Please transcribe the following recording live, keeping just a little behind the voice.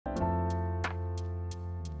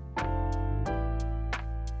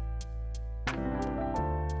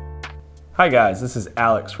Hi guys, this is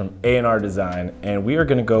Alex from ANR Design, and we are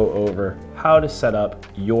going to go over how to set up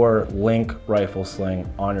your Link rifle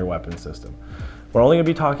sling on your weapon system. We're only going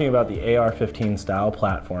to be talking about the AR-15 style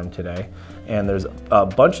platform today, and there's a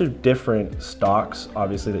bunch of different stocks,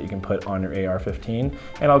 obviously, that you can put on your AR-15,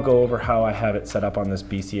 and I'll go over how I have it set up on this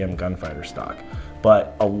BCM gunfighter stock.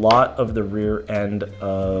 But a lot of the rear end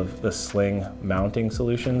of the sling mounting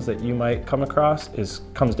solutions that you might come across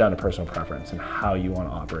comes down to personal preference and how you want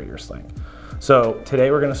to operate your sling. So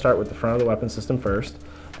today we're going to start with the front of the weapon system first.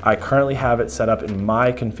 I currently have it set up in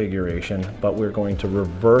my configuration, but we're going to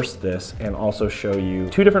reverse this and also show you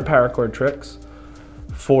two different paracord tricks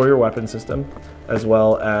for your weapon system, as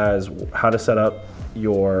well as how to set up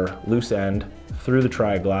your loose end through the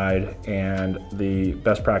tri-glide and the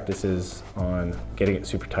best practices on getting it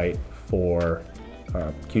super tight for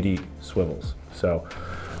QD swivels. So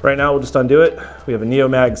right now we'll just undo it. We have a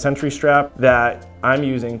Neomag Sentry strap that I'm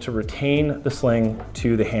using to retain the sling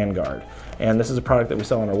to the handguard. And this is a product that we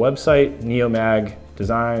sell on our website. Neomag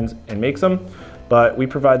designs and makes them, but we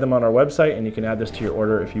provide them on our website, and you can add this to your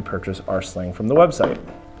order if you purchase our sling from the website.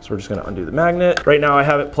 So we're just gonna undo the magnet. Right now I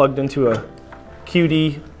have it plugged into a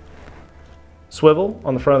QD swivel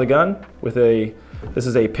on the front of the gun with this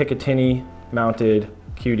is a Picatinny mounted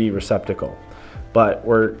QD receptacle. But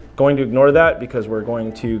we're going to ignore that because we're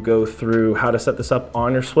going to go through how to set this up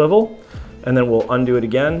on your swivel, and then we'll undo it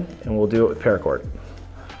again and we'll do it with paracord.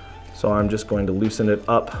 So I'm just going to loosen it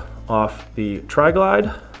up off the tri-glide.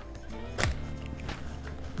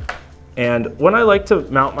 And when I like to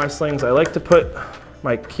mount my slings, I like to put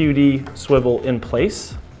my QD swivel in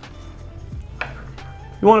place.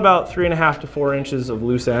 You want about 3.5 to 4 inches of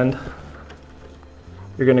loose end.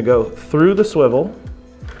 You're gonna go through the swivel,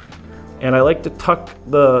 and I like to tuck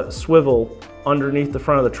the swivel underneath the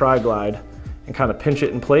front of the tri-glide and kind of pinch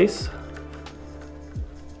it in place.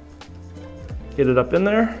 Get it up in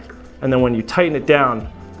there, and then when you tighten it down,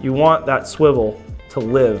 you want that swivel to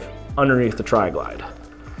live underneath the tri-glide.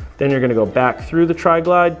 Then you're gonna go back through the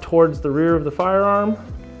tri-glide towards the rear of the firearm,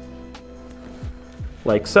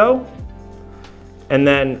 like so. And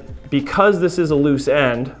then, because this is a loose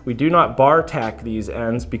end, we do not bar tack these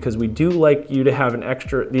ends because we do like you to have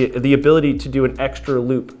the ability to do an extra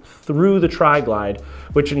loop through the tri-glide,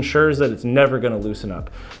 which ensures that it's never gonna loosen up.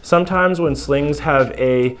 Sometimes when slings have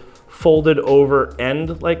a folded over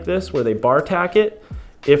end like this, where they bar tack it,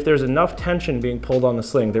 if there's enough tension being pulled on the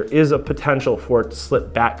sling, there is a potential for it to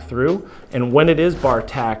slip back through. And when it is bar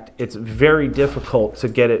tacked, it's very difficult to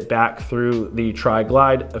get it back through the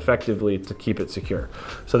tri-glide effectively to keep it secure.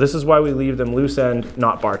 So this is why we leave them loose end,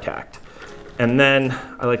 not bar tacked. And then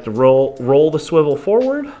I like to roll the swivel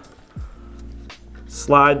forward,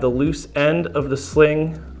 slide the loose end of the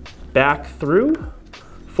sling back through,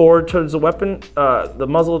 forward towards the weapon, the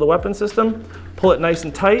muzzle of the weapon system, pull it nice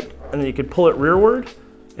and tight, and then you can pull it rearward,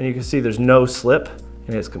 and you can see there's no slip,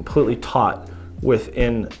 and it's completely taut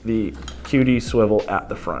within the QD swivel at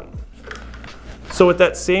the front. So with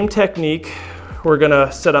that same technique, we're gonna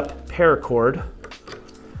set up paracord,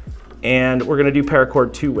 and we're gonna do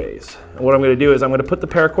paracord two ways. And what I'm gonna do is I'm gonna put the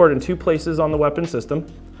paracord in two places on the weapon system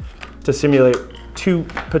to simulate two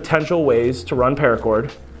potential ways to run paracord.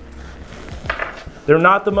 They're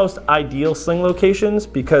not the most ideal sling locations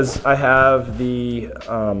because I have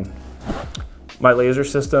my laser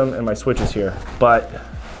system and my switches here, but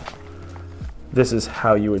this is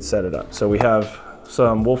how you would set it up. So we have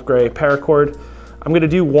some wolf gray paracord. I'm gonna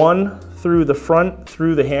do one through the front,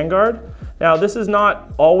 through the handguard. Now this is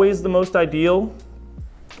not always the most ideal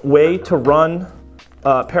way to run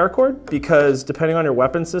paracord because depending on your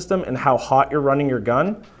weapon system and how hot you're running your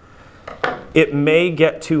gun, it may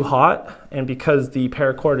get too hot, and because the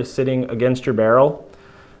paracord is sitting against your barrel,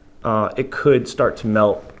 it could start to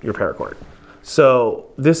melt your paracord.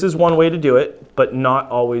 So this is one way to do it, but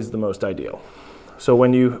not always the most ideal. So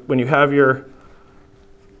when you have you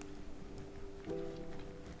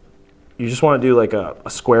just want to do like a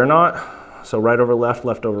square knot. So right over left,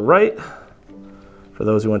 left over right. For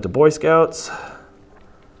those who went to Boy Scouts.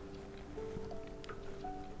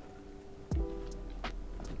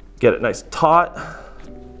 Get it nice and taut.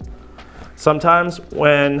 Sometimes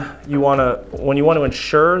when you want to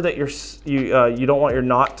ensure that you don't want your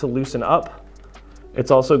knot to loosen up, it's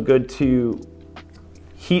also good to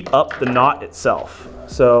heat up the knot itself.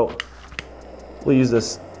 So we'll use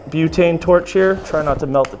this butane torch here. Try not to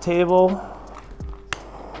melt the table.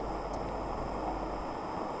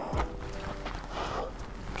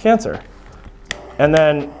 Cancer. And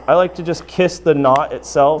then I like to just kiss the knot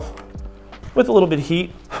itself with a little bit of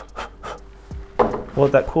heat. We'll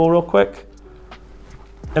let that cool real quick.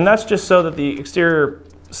 And that's just so that the exterior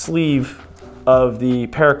sleeve of the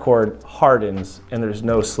paracord hardens and there's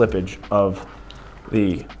no slippage of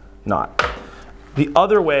the knot. The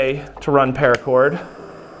other way to run paracord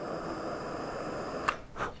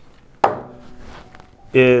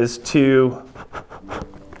is to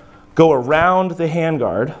go around the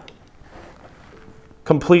handguard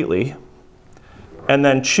completely and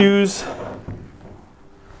then choose,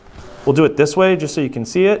 we'll do it this way just so you can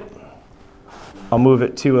see it. I'll move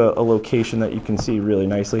it to a location that you can see really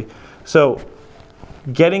nicely. So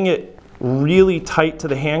getting it really tight to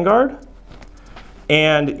the handguard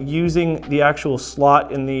and using the actual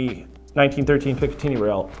slot in the 1913 Picatinny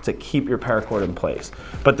rail to keep your paracord in place.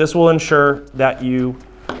 But this will ensure that you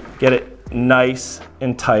get it nice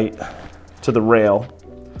and tight to the rail,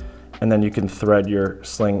 and then you can thread your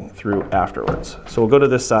sling through afterwards. So we'll go to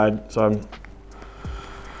this side so I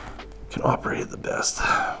can operate it the best.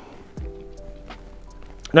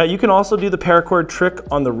 Now you can also do the paracord trick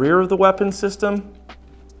on the rear of the weapon system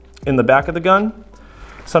in the back of the gun.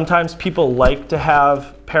 Sometimes people like to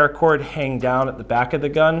have paracord hang down at the back of the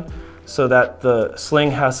gun so that the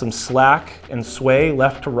sling has some slack and sway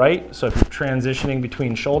left to right. So if you're transitioning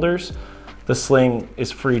between shoulders, the sling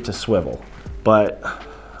is free to swivel. But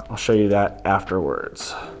I'll show you that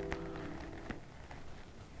afterwards.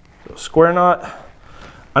 So square knot.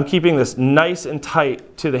 I'm keeping this nice and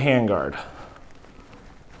tight to the handguard.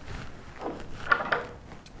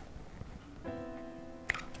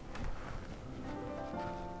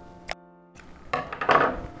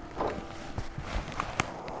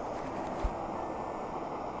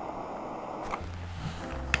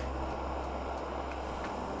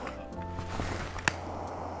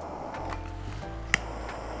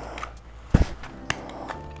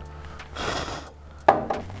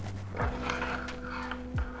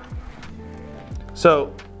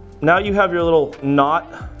 So now you have your little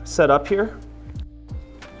knot set up here.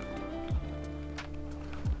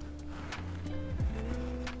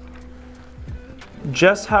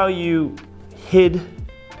 Just how you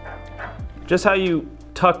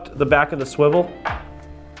tucked the back of the swivel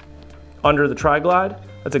under the tri-glide,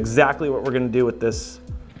 that's exactly what we're gonna do with this.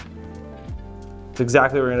 It's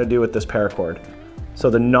exactly what we're gonna do with this paracord.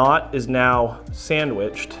 So the knot is now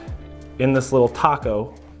sandwiched in this little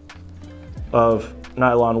taco of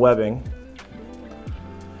nylon webbing.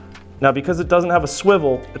 Now because it doesn't have a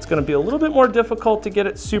swivel, it's going to be a little bit more difficult to get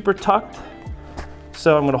it super tucked.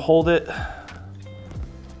 So I'm going to hold it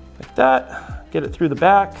like that, get it through the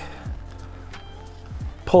back,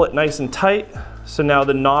 pull it nice and tight. So now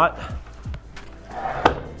the knot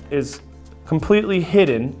is completely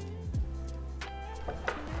hidden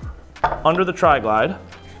under the tri-glide.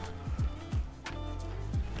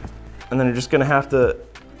 And then you're just going to have to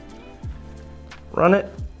run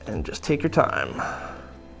it and just take your time.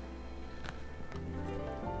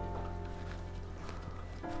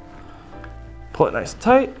 Pull it nice and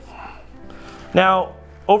tight. Now,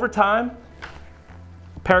 over time,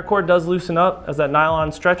 paracord does loosen up as that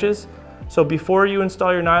nylon stretches. So before you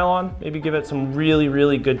install your nylon, maybe give it some really,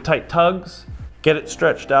 really good tight tugs. Get it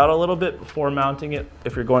stretched out a little bit before mounting it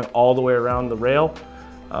if you're going all the way around the rail.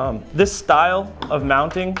 This style of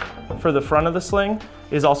mounting for the front of the sling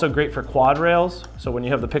is also great for quad rails. So when you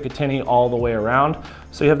have the Picatinny all the way around,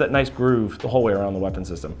 so you have that nice groove the whole way around the weapon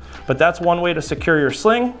system. But that's one way to secure your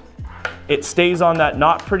sling. It stays on that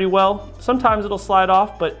knot pretty well. Sometimes it'll slide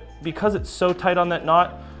off, but because it's so tight on that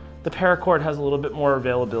knot, the paracord has a little bit more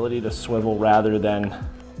availability to swivel rather than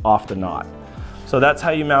off the knot. So that's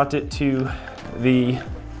how you mount it to the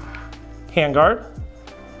handguard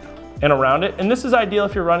and around it. And this is ideal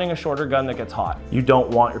if you're running a shorter gun that gets hot. You don't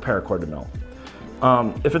want your paracord to melt.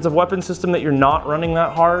 If it's a weapon system that you're not running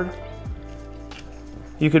that hard,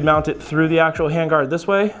 you could mount it through the actual handguard this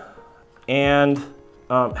way and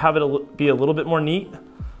have it be a little bit more neat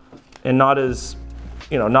and not as,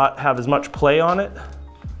 not have as much play on it.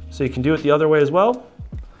 So you can do it the other way as well.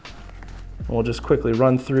 And we'll just quickly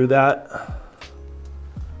run through that.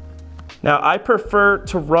 Now I prefer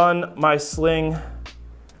to run my sling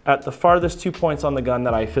at the farthest 2 points on the gun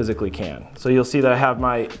that I physically can. So you'll see that I have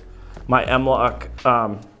my M-lock,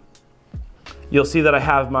 you'll see that I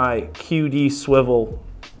have my QD swivel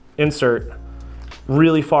insert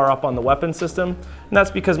really far up on the weapon system. And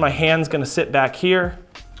that's because my hand's gonna sit back here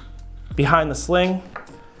behind the sling.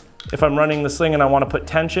 If I'm running the sling and I wanna put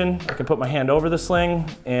tension, I can put my hand over the sling,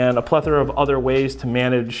 and a plethora of other ways to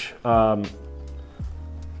manage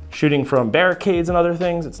shooting from barricades and other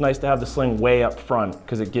things. It's nice to have the sling way up front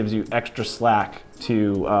because it gives you extra slack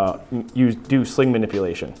to do sling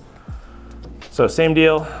manipulation. So same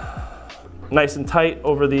deal, nice and tight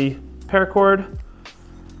over the paracord,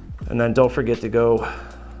 and then don't forget to go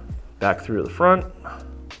back through the front.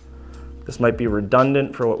 This might be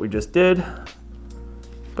redundant for what we just did,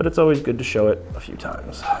 but it's always good to show it a few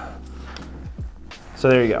times. So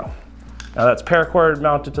there you go. Now that's paracord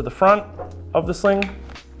mounted to the front of the sling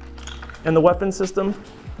and the weapon system.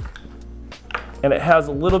 And it has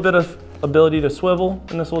a little bit of ability to swivel,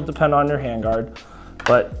 and this will depend on your handguard.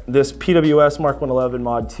 But this PWS Mark 111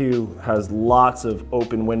 Mod 2 has lots of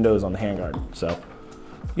open windows on the handguard, so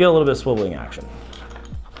you get a little bit of swiveling action.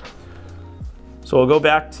 So we'll go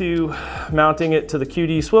back to mounting it to the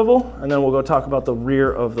QD swivel, and then we'll go talk about the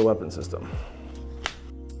rear of the weapon system.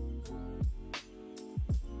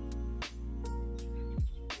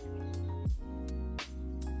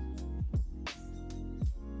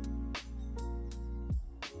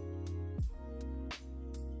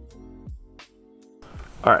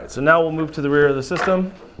 All right, so now we'll move to the rear of the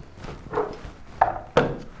system.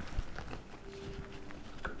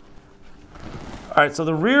 All right, so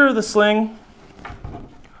the rear of the sling,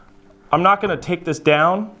 I'm not gonna take this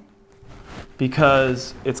down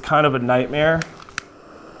because it's kind of a nightmare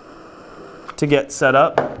to get set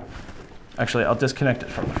up. Actually, I'll disconnect it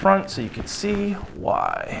from the front so you can see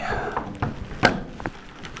why.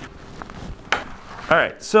 All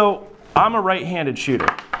right, so I'm a right-handed shooter.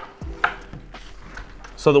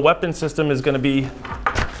 So the weapon system is going to be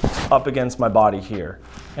up against my body here.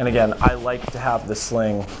 And again, I like to have the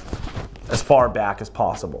sling as far back as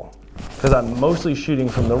possible. Because I'm mostly shooting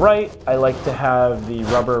from the right, I like to have the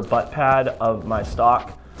rubber butt pad of my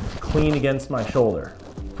stock clean against my shoulder,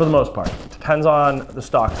 for the most part. It depends on the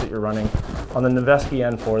stocks that you're running. On the Noveske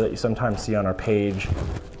N4 that you sometimes see on our page,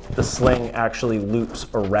 the sling actually loops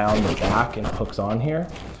around the back and hooks on here.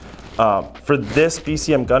 For this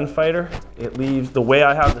BCM gunfighter, it leaves, the way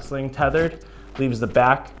I have the sling tethered, leaves the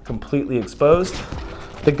back completely exposed.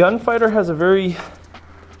 The gunfighter has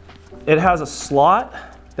it has a slot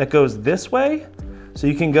that goes this way, so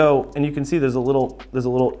you can go, and you can see there's a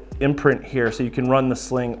little imprint here, so you can run the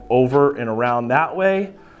sling over and around that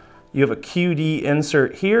way. You have a QD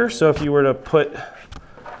insert here, so if you were to put,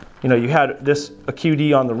 you had a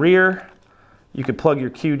QD on the rear, you could plug your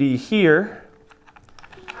QD here.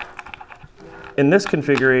 In this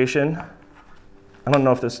configuration, I don't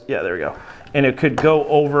know if this, yeah, there we go. And it could go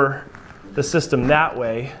over the system that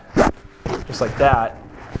way, just like that,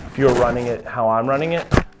 if you're running it how I'm running it.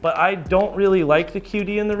 But I don't really like the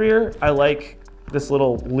QD in the rear. I like this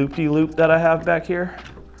little loop-de-loop that I have back here.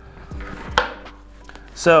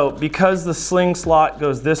 So because the sling slot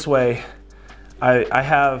goes this way, I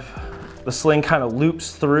have the sling kind of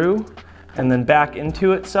loops through and then back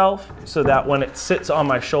into itself so that when it sits on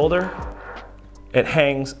my shoulder, it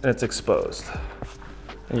hangs and it's exposed.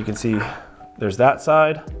 And you can see there's that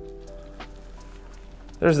side,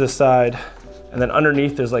 there's this side, and then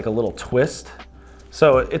underneath there's like a little twist.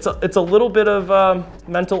 So it's a little bit of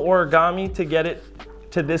mental origami to get it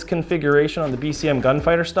to this configuration on the BCM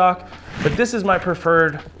gunfighter stock, but this is my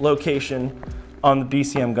preferred location on the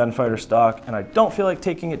BCM gunfighter stock, and I don't feel like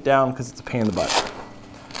taking it down because it's a pain in the butt.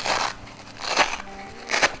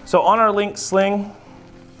 So on our Link Sling,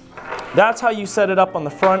 that's how you set it up on the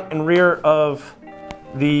front and rear of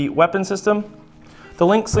the weapon system. The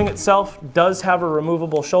Link Sling itself does have a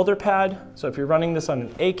removable shoulder pad. So if you're running this on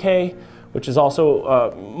an AK, which is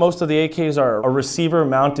also, most of the AKs are a receiver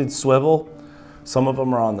mounted swivel. Some of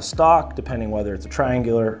them are on the stock, depending whether it's a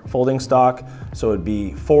triangular folding stock. So it'd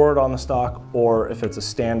be forward on the stock, or if it's a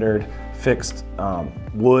standard fixed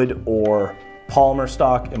wood or polymer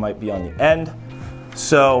stock, it might be on the end.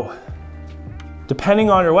 So depending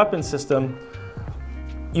on your weapon system,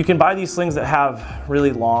 you can buy these slings that have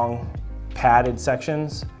really long padded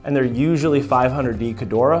sections, and they're usually 500D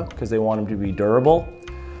Kedora because they want them to be durable.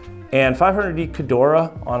 And 500D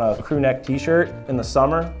Kedora on a crew neck t-shirt in the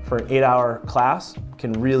summer for an 8-hour class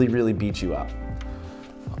can really, really beat you up.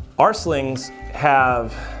 Our slings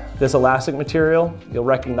have this elastic material. You'll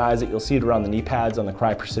recognize it, you'll see it around the knee pads on the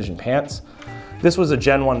Crye Precision pants. This was a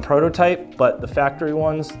Gen 1 prototype, but the factory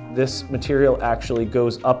ones, this material actually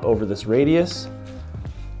goes up over this radius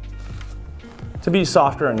to be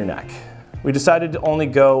softer on your neck. We decided to only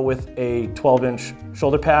go with a 12-inch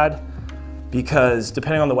shoulder pad because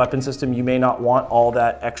depending on the weapon system, you may not want all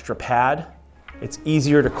that extra pad. It's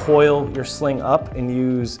easier to coil your sling up and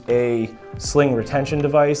use a sling retention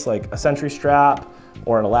device like a sentry strap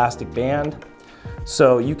or an elastic band.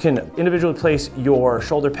 So you can individually place your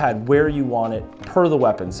shoulder pad where you want it per the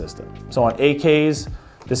weapon system. So on AKs,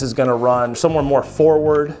 this is gonna run somewhere more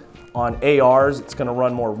forward. On ARs, it's gonna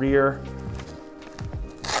run more rear.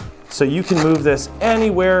 So you can move this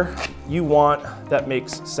anywhere you want that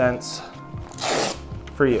makes sense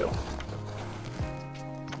for you.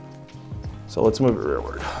 So let's move it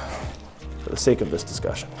rearward for the sake of this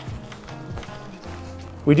discussion.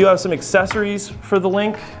 We do have some accessories for the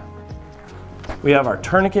Link. We have our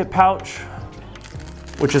tourniquet pouch,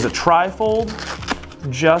 which is a tri-fold,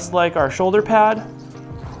 just like our shoulder pad.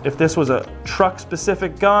 If this was a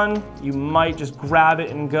truck-specific gun, you might just grab it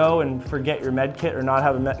and go and forget your med kit or not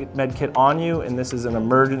have a med kit on you, and this is an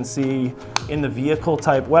emergency in the vehicle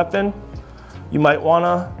type weapon. You might want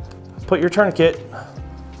to put your tourniquet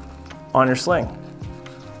on your sling.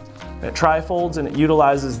 It tri-folds and it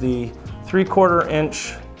utilizes the 3/4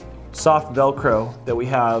 inch soft Velcro that we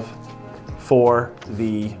have for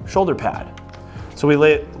the shoulder pad. So we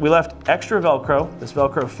left extra Velcro. This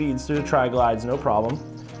Velcro feeds through the tri-glides, no problem.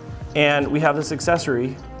 And we have this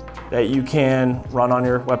accessory that you can run on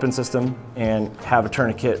your weapon system and have a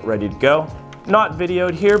tourniquet ready to go. Not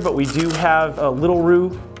videoed here, but we do have a Little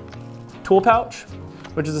Roo tool pouch,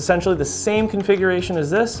 which is essentially the same configuration as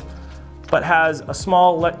this, but has a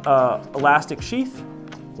small elastic sheath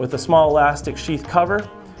with a small elastic sheath cover.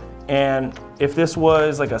 And if this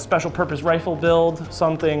was like a special purpose rifle build,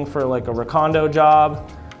 something for like a recondo job,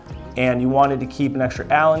 and you wanted to keep an extra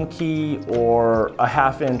Allen key or a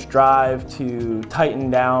 1/2 inch drive to tighten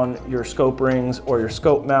down your scope rings or your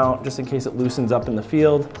scope mount, just in case it loosens up in the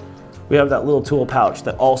field, we have that little tool pouch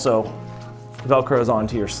that also Velcros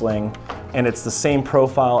onto your sling, and it's the same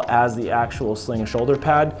profile as the actual sling shoulder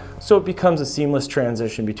pad, so it becomes a seamless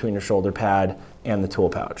transition between your shoulder pad and the tool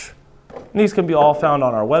pouch. And these can be all found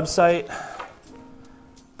on our website,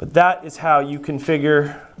 but that is how you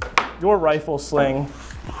configure your rifle sling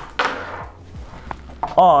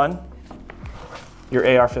on your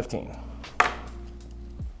AR-15.